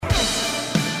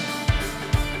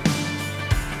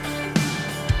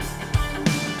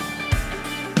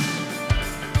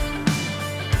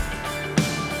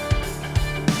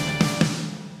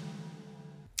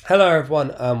Hello,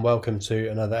 everyone, and welcome to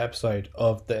another episode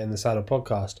of the In the Saddle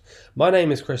podcast. My name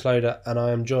is Chris Loader, and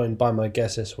I am joined by my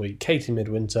guest this week, Katie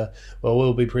Midwinter, where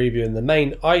we'll be previewing the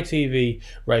main ITV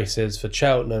races for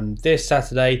Cheltenham this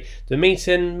Saturday. The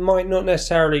meeting might not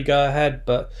necessarily go ahead,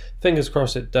 but fingers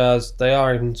crossed it does. They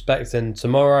are expecting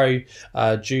tomorrow,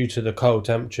 due to the cold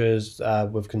temperatures,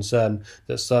 with concern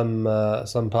that some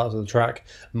parts of the track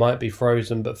might be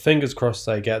frozen. But fingers crossed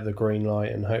they get the green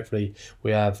light, and hopefully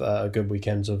we have a good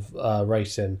weekend of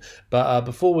racing. But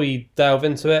before we delve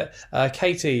into it,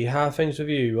 Katie, how are things with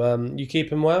you? You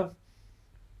keeping well?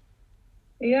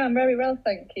 Yeah, I'm very well,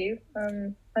 thank you.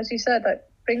 As you said,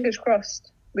 fingers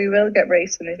crossed we will get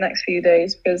racing these next few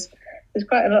days because there's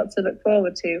quite a lot to look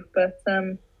forward to. But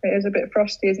it is a bit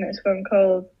frosty, isn't it? It's gone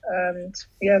cold, and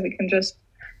yeah, we can just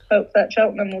hope that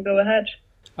Cheltenham will go ahead.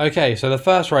 Okay, so the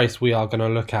first race we are going to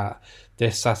look at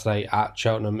this Saturday at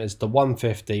Cheltenham is the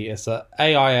 150. It's the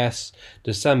AIS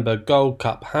December Gold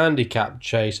Cup Handicap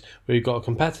Chase. We've got a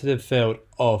competitive field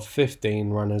of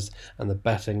 15 runners, and the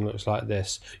betting looks like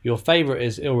this. Your favourite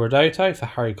is Il Rodotto for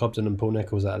Harry Cobden and Paul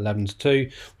Nicholls at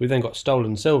 11-2. We've then got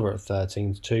Stolen Silver at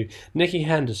 13-2. Nicky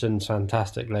Henderson's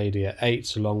Fantastic Lady at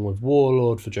 8, along with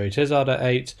Warlord for Joe Tizard at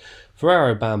 8.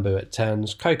 Ferrero Bamboo at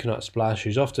 10s, Coconut Splash,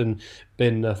 who's often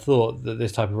been thought that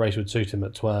this type of race would suit him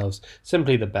at 12s,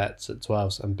 Simply the Bets at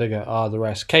 12s, and bigger are the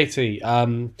rest. Katie,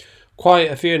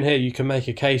 quite a few in here you can make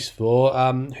a case for.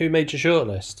 Who made your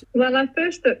shortlist? Well, I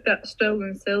first looked at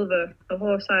Stolen Silver, a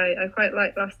horse I quite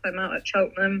liked last time out at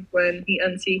Cheltenham when he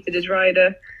unseated his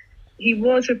rider. He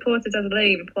was reported as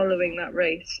lame following that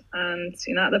race, and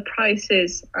at the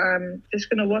prices, I'm just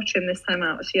going to watch him this time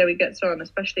out, see how he gets on,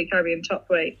 especially carrying top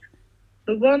weight.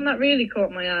 The one that really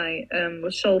caught my eye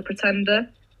was Sole Pretender.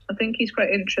 I think he's quite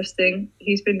interesting.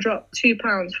 He's been dropped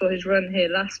 £2 for his run here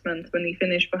last month when he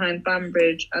finished behind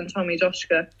Banbridge and Tommy's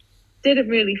Oscar. Didn't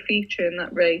really feature in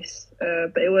that race,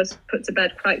 but it was put to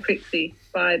bed quite quickly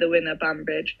by the winner,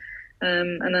 Banbridge. So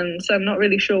I'm not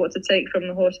really sure what to take from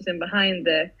the horses in behind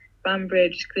there.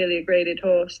 Banbridge is clearly a graded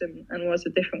horse and was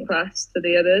a different class to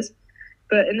the others.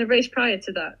 But in the race prior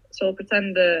to that, Sole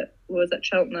Pretender was at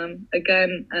Cheltenham.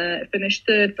 Again, finished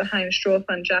third behind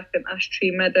Strawfan Jack and Ash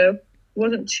Tree Meadow.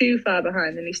 Wasn't too far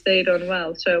behind and he stayed on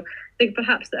well. So I think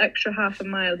perhaps the extra half a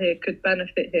mile here could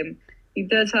benefit him. He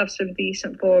does have some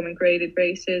decent form in graded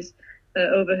races.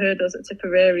 Over hurdles at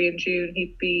Tipperary in June,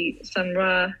 he beat San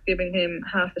Ra, giving him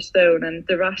half a stone. And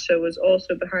Darasso was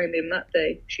also behind him that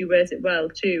day. She wears it well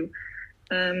too.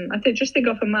 I think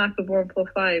off a mark of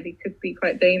 145, he could be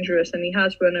quite dangerous, and he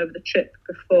has run over the trip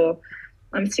before.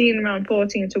 I'm seeing around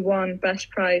 14-1 best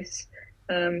price,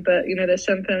 but there's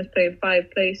some firms playing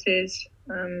 5 places.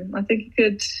 I think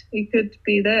he could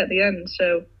be there at the end,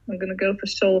 so I'm going to go for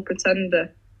Sole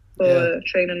Pretender for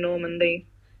trainer Norman Lee.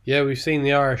 Yeah, we've seen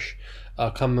the Irish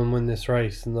come and win this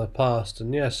race in the past,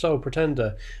 and Sole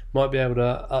Pretender might be able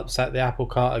to upset the apple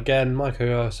cart again. Michael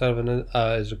O'Sullivan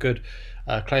is a good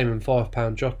claiming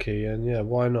 £5 jockey, and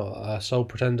why not? Sole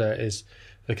Pretender is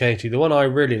for Katie. The one I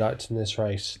really liked in this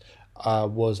race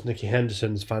was Nicky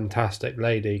Henderson's Fantastic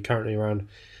Lady, currently around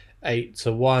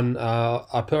 8-1.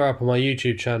 I put her up on my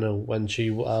YouTube channel when she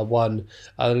won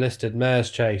the listed mares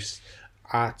chase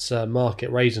at Market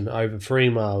Raisin over 3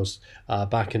 miles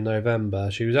back in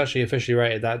November. She was actually officially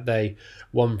rated that day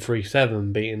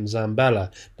 137, beating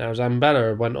Zambella. Now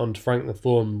Zambella went on to frank the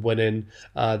form, winning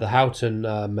the Houghton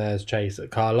mares chase at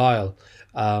Carlisle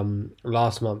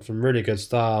last month from really good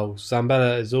style.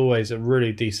 Zambella is always a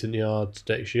really decent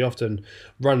yardstick. She often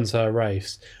runs her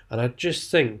race, and I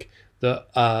just think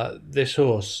that this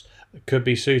horse could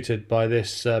be suited by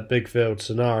this big field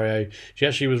scenario. She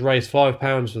actually was raised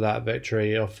 £5 for that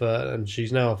victory, and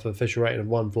she's now off an official rating of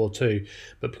 142.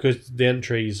 But because the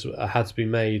entries had to be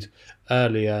made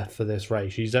earlier for this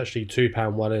race, she's actually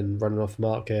 £2 well in, running off the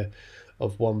mark here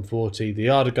of 140. The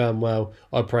yard are going well,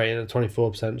 operating at a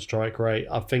 24% strike rate.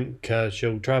 I think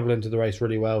she'll travel into the race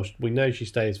really well. We know she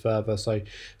stays further, so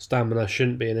stamina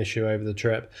shouldn't be an issue over the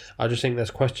trip. I just think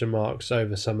there's question marks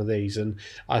over some of these, and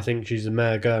I think she's a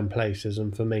mare going places.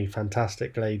 And for me,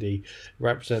 Fantastic Lady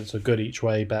represents a good each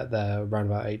way bet there, around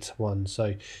about 8-1.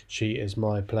 So she is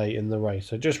my play in the race.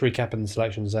 So just recapping the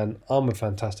selections then, I'm with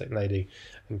Fantastic Lady,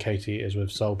 and Katie is with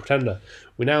Sole Pretender.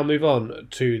 We now move on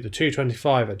to the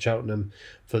 225 at Cheltenham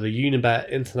for the Unibet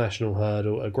International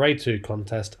Hurdle, a Grade 2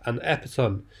 contest, and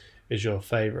Epatone is your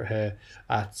favourite here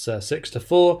at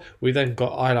 6-4. We then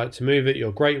got I Like to Move It,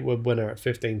 your Great Wood winner at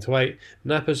 15-8.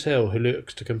 Nappers Hill, who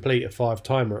looks to complete a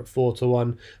 5-timer at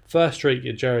 4-1. First Street,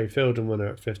 your Jerry Fielden winner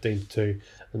at 15-2.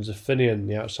 And Zafinian,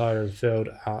 the outsider of the field,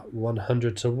 at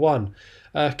 100-1.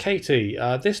 Katie,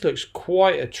 this looks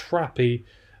quite a trappy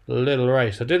little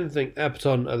race. I didn't think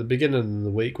Epatante at the beginning of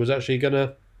the week was actually going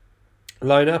to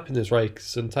line up in this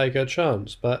race and take her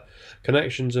chance, but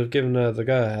connections have given her the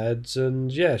go-aheads,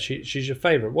 and yeah, she's your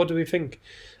favourite. What do we think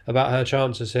about her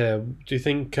chances here? Do you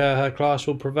think her class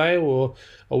will prevail, or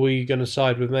are we going to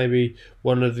side with maybe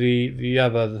one of the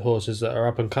other horses that are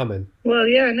up and coming? Well,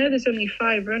 yeah, I know there's only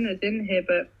 5 runners in here,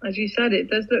 but as you said, it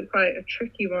does look quite a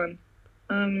tricky one.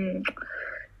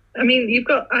 I mean, you've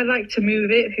got I Like to Move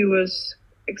It, who was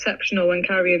exceptional when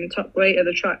carrying top weight at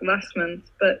the track last month,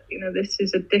 but this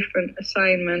is a different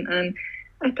assignment, and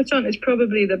Epatante is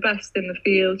probably the best in the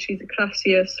field. She's the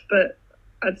classiest, but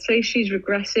I'd say she's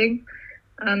regressing,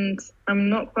 and I'm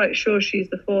not quite sure she's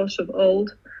the force of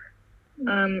old.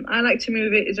 I Like to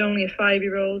Move It is only a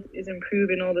 5-year-old, is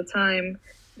improving all the time.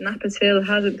 Napper's Hill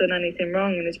hasn't done anything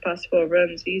wrong in his past 4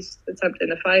 runs. He's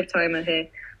attempting a 5-timer here.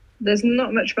 There's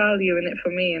not much value in it for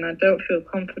me, and I don't feel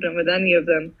confident with any of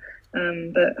them.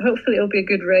 But hopefully it'll be a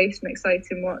good race, an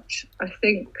exciting watch. I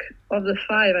think of the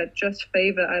 5, I'd just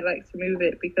favour I Like to Move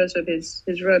It because of his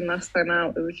run last time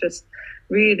out. It was just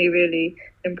really, really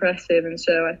impressive. And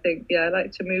so I think, I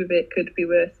Like to Move It could be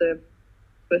worth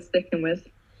sticking with.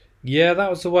 Yeah, that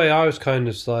was the way I was kind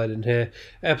of sliding here.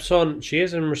 Epatante, she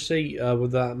is in receipt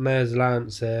with that Mare's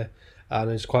Lance here, and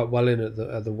is quite well in at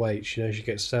the weights. She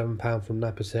gets £7 from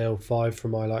Napper's Hill, 5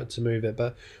 from I Like to Move It.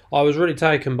 But I was really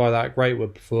taken by that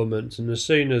Greatwood performance, and as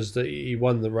soon as he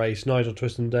won the race, Nigel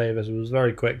Twiston-Davies was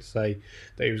very quick to say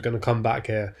that he was going to come back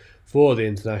here for the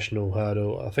international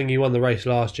hurdle. I think he won the race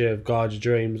last year of Guide Your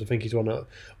Dreams. I think he's won it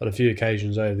on a few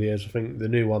occasions over the years. I think the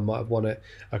new one might have won it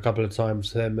a couple of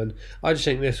times to him. And I just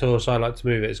think this horse, I Like to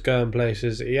Move It, it's going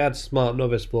places. He had Smart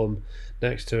Novice form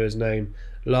next to his name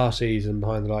last season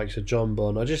behind the likes of John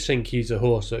Bond. I just think he's a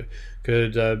horse that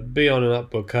could be on an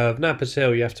upward curve. Napper's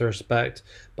Hill you have to respect,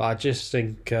 but I just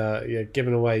think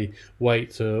giving away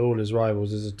weight to all his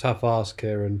rivals is a tough ask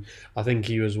here, and I think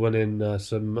he was winning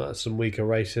some weaker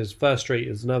races. First Street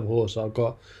is another horse I've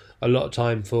got a lot of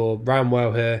time for. Ran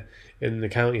well here in the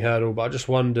county hurdle, but I just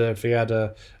wonder if he had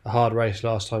a hard race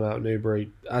last time out in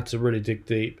Newbury. Had to really dig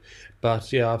deep.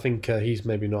 But yeah, I think he's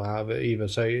maybe not out of it either.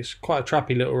 So it's quite a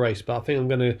trappy little race. But I think I'm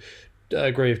going to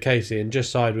agree with Casey and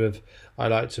just side with I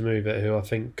Like to Move It, who I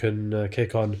think can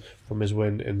kick on from his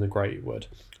win in the Greatwood.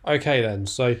 Okay then,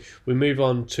 so we move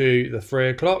on to the 3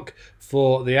 o'clock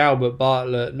for the Albert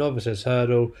Bartlett Novices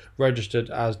Hurdle,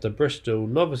 registered as the Bristol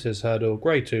Novices Hurdle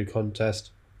Grade 2 contest.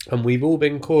 And We've All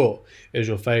Been Caught is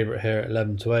your favourite here at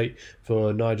 11 to 8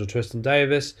 for Nigel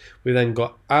Twiston-Davies. We then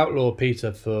got Outlaw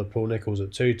Peter for Paul Nicholls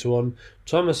at 2 to 1.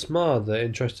 Thomas Marr, the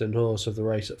interesting horse of the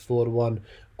race, at 4 to 1.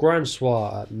 Grand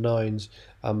Soir at 9s.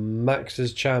 And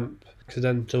Max's Champ,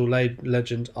 Accidental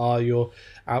Legend are your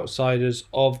outsiders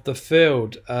of the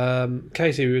field.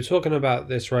 Casey, we were talking about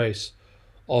this race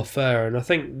off air, and I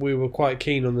think we were quite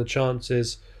keen on the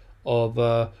chances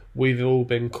of We've All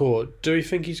Been Caught. Do you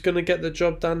think he's going to get the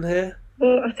job done here?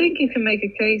 Well, I think you can make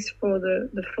a case for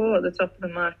the 4 at the top of the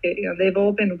market. They've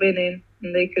all been winning,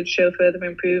 and they could show further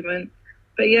improvement.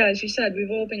 But yeah, as you said, We've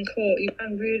All Been Caught. He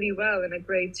ran really well in a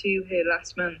Grade 2 here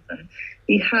last month, and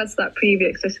he has that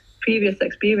previous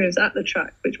experience at the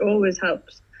track, which always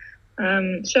helps.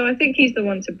 So I think he's the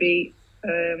one to beat.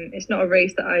 It's not a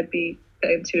race that I'd be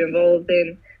getting too involved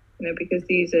in, because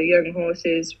these are young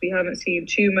horses. We haven't seen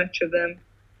too much of them.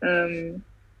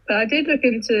 But I did look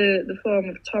into the form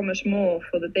of Thomas Moore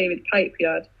for the David Pipe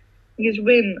Yard. His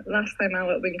win last time out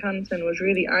at Wincanton was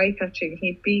really eye-catching.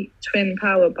 He beat Twin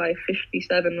Power by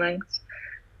 57 lengths.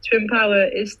 Twin Power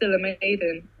is still a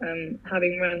maiden,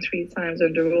 having run 3 times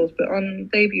under rules, but on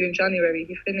debut in January,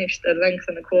 he finished a length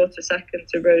and a quarter second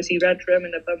to Rosie Redrum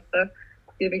in a bumper,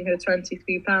 giving her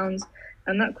 £23.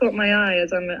 And that caught my eye,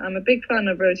 as I'm a big fan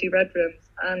of Rosie Redrum.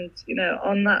 And,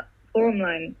 on that form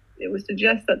line, it would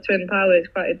suggest that Twin Power is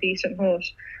quite a decent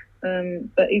horse.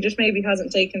 But he just maybe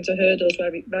hasn't taken to hurdles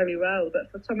very, very well. But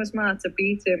for Thomas Marr to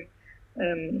beat him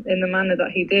in the manner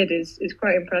that he did is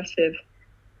quite impressive.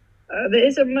 There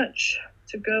isn't much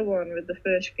to go on with the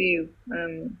first few,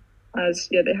 as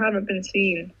they haven't been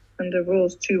seen under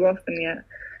rules too often yet.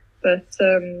 But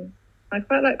I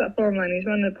quite like that form line. He's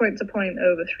run a point-to-point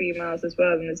over 3 miles as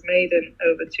well, and his maiden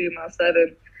over 2 miles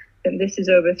 7. And this is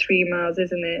over 3 miles,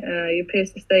 isn't it? He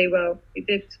appears to stay well. He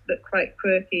did look quite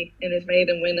quirky in his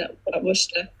maiden win at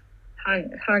Worcester,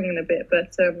 hanging a bit.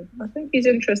 But I think he's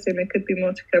interesting. There could be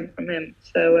more to come from him.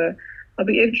 So I'll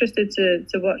be interested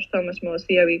to watch Thomas Moore,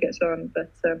 see how he gets on.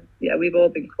 But We've All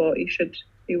Been Caught. He should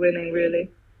be winning, really.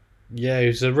 Yeah, he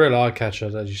was a real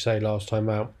eye-catcher, as you say, last time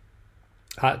out.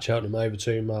 At Cheltenham over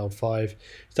 2 mile 5.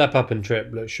 Step up and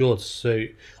trip, look sure to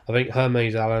suit. I think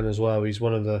Hermes Allen as well. He's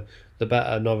one of the the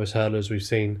better novice hurdlers we've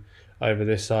seen over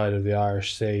this side of the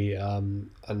Irish Sea,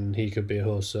 and he could be a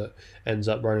horse that ends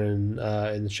up running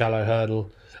in the shallow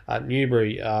hurdle at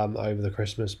Newbury over the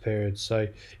Christmas period. So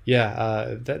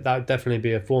yeah, that would definitely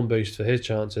be a form boost for his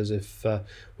chances if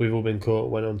We've All Been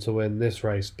Caught went on to win this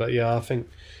race. But yeah, I think,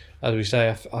 as we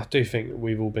say, I do think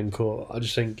We've All Been Caught. I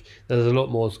just think there's a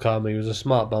lot more to come. He was a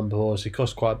smart bumper horse. He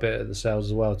cost quite a bit at the sales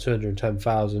as well,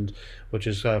 210,000, which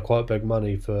is quite big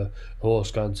money for a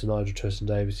horse going to Nigel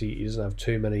Twiston-Davies. He doesn't have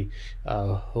too many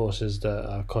horses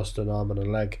that cost an arm and a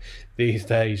leg these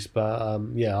days. But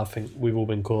yeah, I think We've All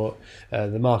Been Caught.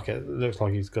 The market looks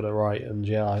like he's got it right, and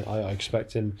yeah, I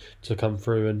expect him to come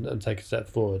through and take a step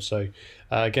forward. So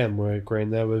again, we're agreeing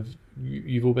there with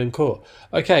You've All Been Caught.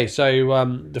 Okay, so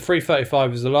the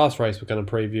 3:35 is the last race we're going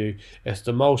to preview. It's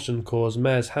the Molson Coors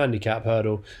Mares Handicap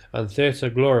Hurdle, and Theatre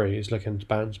Glory is looking to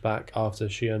bounce back after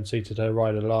she unseated her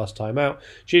rider last time out.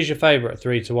 She's your favourite at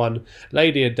 3-1.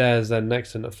 Lady Adair's then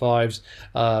next in at 5s.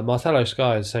 Martello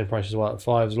Sky is the same price as well at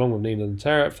 5s, along with Nina and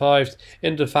Terra at 5s.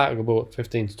 Indefatigable at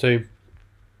 15-2.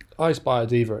 I Spy a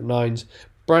Diva at 9s.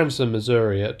 Branson,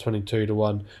 Missouri at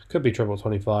 22-1. Could be triple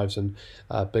 25s,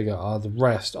 and bigger are the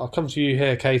rest. I'll come to you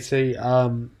here, Katie.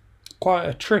 Quite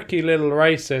a tricky little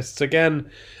race this. Again,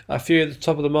 a few at the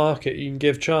top of the market you can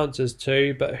give chances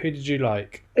to, but who did you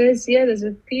like? There's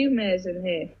a few mares in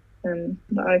here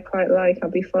that I quite like.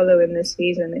 I'll be following this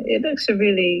season. It looks a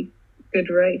really good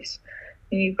race.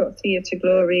 And you've got Theatre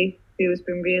Glory, who has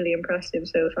been really impressive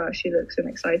so far. She looks an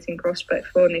exciting prospect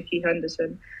for Nikki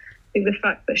Henderson. I think the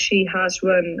fact that she has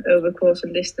run over course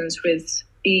and distance with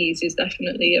ease is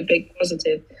definitely a big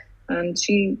positive, and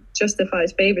she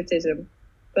justifies favouritism.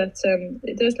 But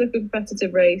it does look a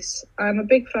competitive race. I'm a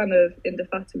big fan of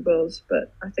Indefatigables,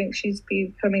 but I think she's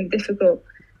becoming difficult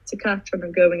to catch on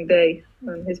a going day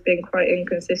and has been quite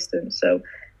inconsistent. So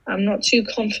I'm not too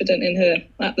confident in her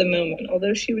at the moment,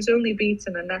 although she was only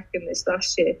beaten a neck in this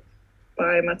last year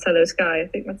by Martello Sky. I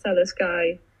think Martello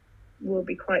Sky will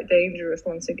be quite dangerous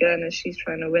once again as she's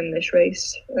trying to win this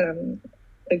race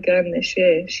again this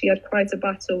year. She had quite a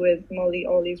battle with Molly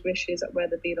Ollie's Wishes at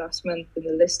Wetherby last month in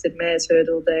the listed mares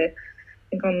hurdle there. I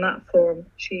think on that form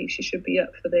she should be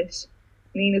up for this.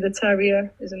 Nina the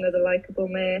Terrier is another likeable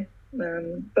mare,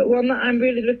 but one that I'm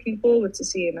really looking forward to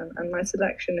seeing, and my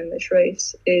selection in this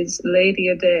race is Lady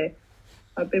Adair.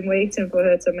 I've been waiting for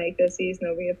her to make her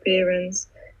seasonal reappearance.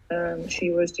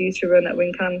 She was due to run at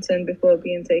Wincanton before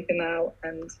being taken out,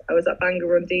 and I was at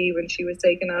Bangor on Dee when she was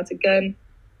taken out again,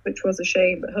 which was a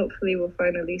shame, but hopefully we'll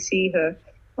finally see her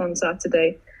on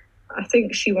Saturday. I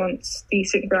think she wants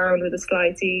decent ground with a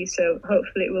slight ease, so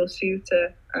hopefully it will suit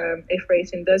her if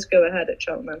racing does go ahead at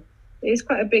Cheltenham. It is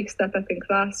quite a big step up in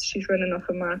class. She's running off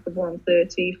a mark of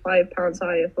 130, £5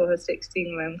 higher for her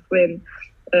 16-length win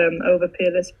over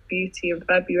Peerless Beauty in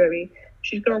February.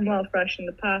 She's gone well fresh in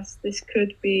the past. This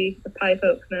could be a pipe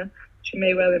opener. She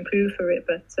may well improve for it,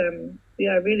 but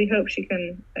I really hope she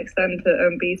can extend her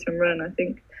unbeaten run. I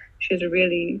think she has a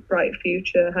really bright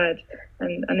future ahead,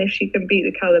 and if she can beat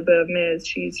the calibre of mares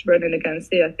she's running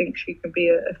against here, I think she can be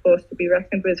a force to be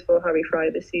reckoned with for Harry Fry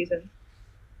this season.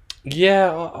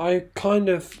 Yeah, I kind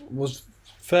of was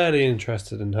fairly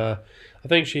interested in her. I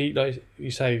think she, like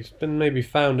you say, has been maybe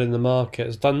found in the market,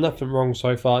 has done nothing wrong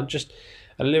so far, just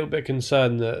a little bit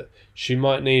concerned that she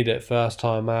might need it first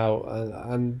time out,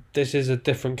 and this is a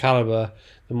different calibre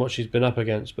than what she's been up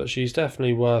against, but she's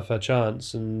definitely worth her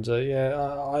chance, and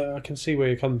I can see where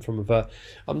you're coming from with her.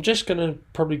 I'm just going to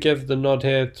probably give the nod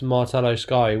here to Martello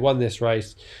Sky, who won this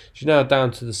race. She's now down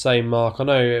to the same mark. I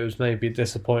know it was maybe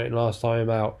disappointing last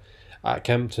time out at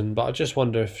Kempton, but I just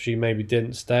wonder if she maybe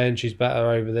didn't stay and she's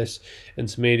better over this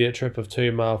intermediate trip of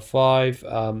 2 mile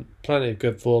 5. Plenty of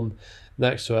good form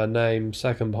next to her name,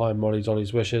 second behind Molly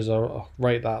Dolly's Wishes. I'll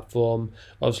rate that form.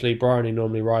 Obviously, Bryony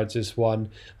normally rides this one,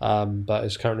 but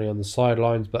is currently on the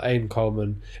sidelines. But Aidan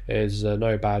Coleman is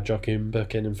no bad jockey in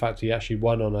booking. In fact, he actually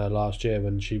won on her last year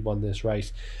when she won this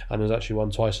race, and has actually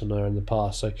won twice on her in the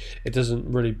past. So it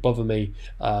doesn't really bother me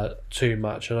too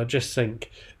much, and I just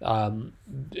think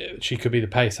she could be the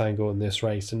pace angle in this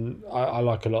race, and I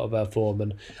like a lot of her form,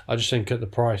 and I just think at the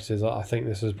prices, I think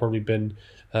this has probably been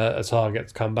a target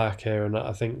to come back here, and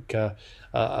I think a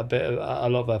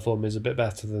lot of her form is a bit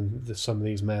better than some of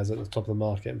these mares at the top of the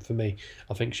market. And for me,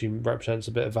 I think she represents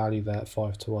a bit of value there at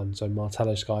 5-1. So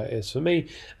Martello Sky is for me,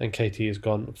 and Katie has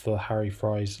gone for Harry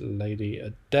Fry's Lady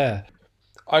Adair.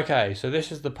 Okay, so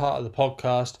this is the part of the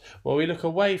podcast where we look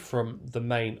away from the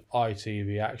main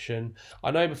ITV action.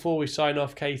 I know before we sign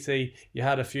off, Katie, you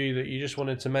had a few that you just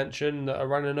wanted to mention that are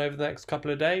running over the next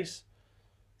couple of days.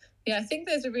 Yeah, I think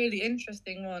there's a really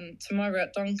interesting one tomorrow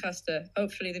at Doncaster.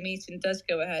 Hopefully the meeting does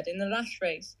go ahead. In the last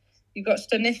race, you've got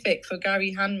Stonific for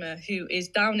Gary Hanmer, who is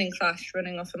down in class,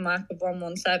 running off a mark of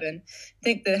 117. I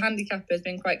think the handicapper has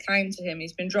been quite kind to him.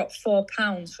 He's been dropped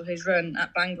 £4 for his run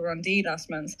at Bangor-on-Dee last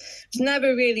month. He's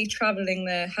never really travelling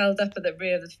there, held up at the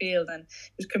rear of the field, and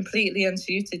was completely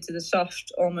unsuited to the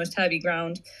soft, almost heavy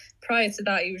ground. Prior to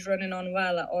that, he was running on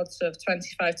well at odds of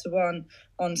 25-1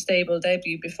 on stable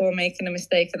debut before making a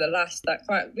mistake at the last that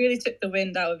quite really took the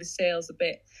wind out of his sails a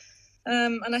bit.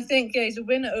 And I think he's a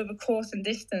winner over course and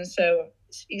distance, so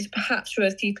he's perhaps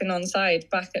worth keeping on side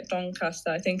back at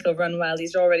Doncaster. I think he'll run well.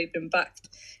 He's already been backed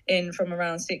in from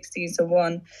around 16-1,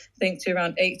 I think, to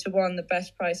around 8-1, the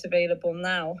best price available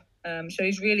now. So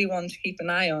he's really one to keep an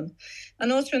eye on.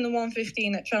 And also in the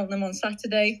 115 at Cheltenham on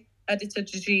Saturday, Editor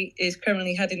Gigi is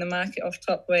currently heading the market off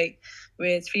top weight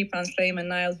with £3 claim and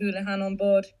Niall Houlihan on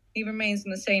board. He remains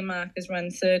on the same mark as ran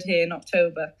third here in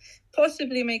October,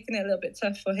 possibly making it a little bit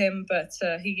tough for him, but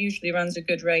he usually runs a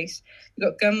good race.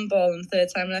 You've got Gumball and Third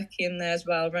Time Lucky in there as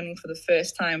well, running for the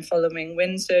first time following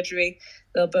wind surgery.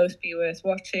 They'll both be worth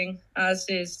watching, as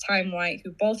is Time White,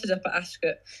 who bolted up at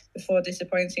Ascot before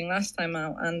disappointing last time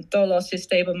out. And Dolos, his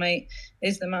stablemate,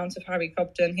 is the mount of Harry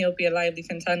Cobden. He'll be a lively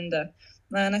contender.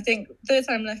 And I think Third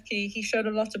Time Lucky, he showed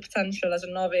a lot of potential as a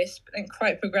novice, but didn't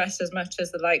quite progress as much as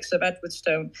the likes of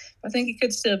Edwardstone. I think he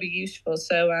could still be useful,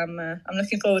 so I'm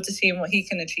looking forward to seeing what he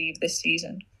can achieve this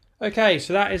season. Okay,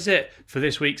 so that is it for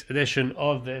this week's edition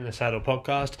of the In the Saddle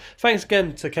podcast. Thanks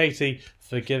again to Katie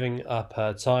for giving up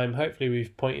her time. Hopefully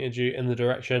we've pointed you in the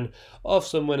direction of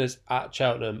some winners at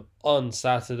Cheltenham on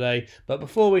Saturday. But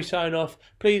before we sign off,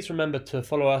 please remember to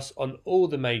follow us on all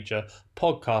the major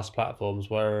podcast platforms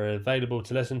where we're available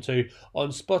to listen to on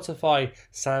Spotify,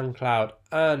 SoundCloud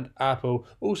and Apple.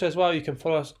 Also as well, you can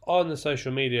follow us on the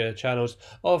social media channels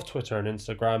of Twitter and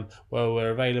Instagram where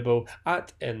we're available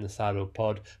at In the Saddle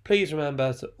Pod. Please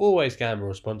remember to always gamble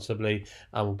responsibly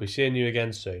and we'll be seeing you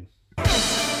again soon.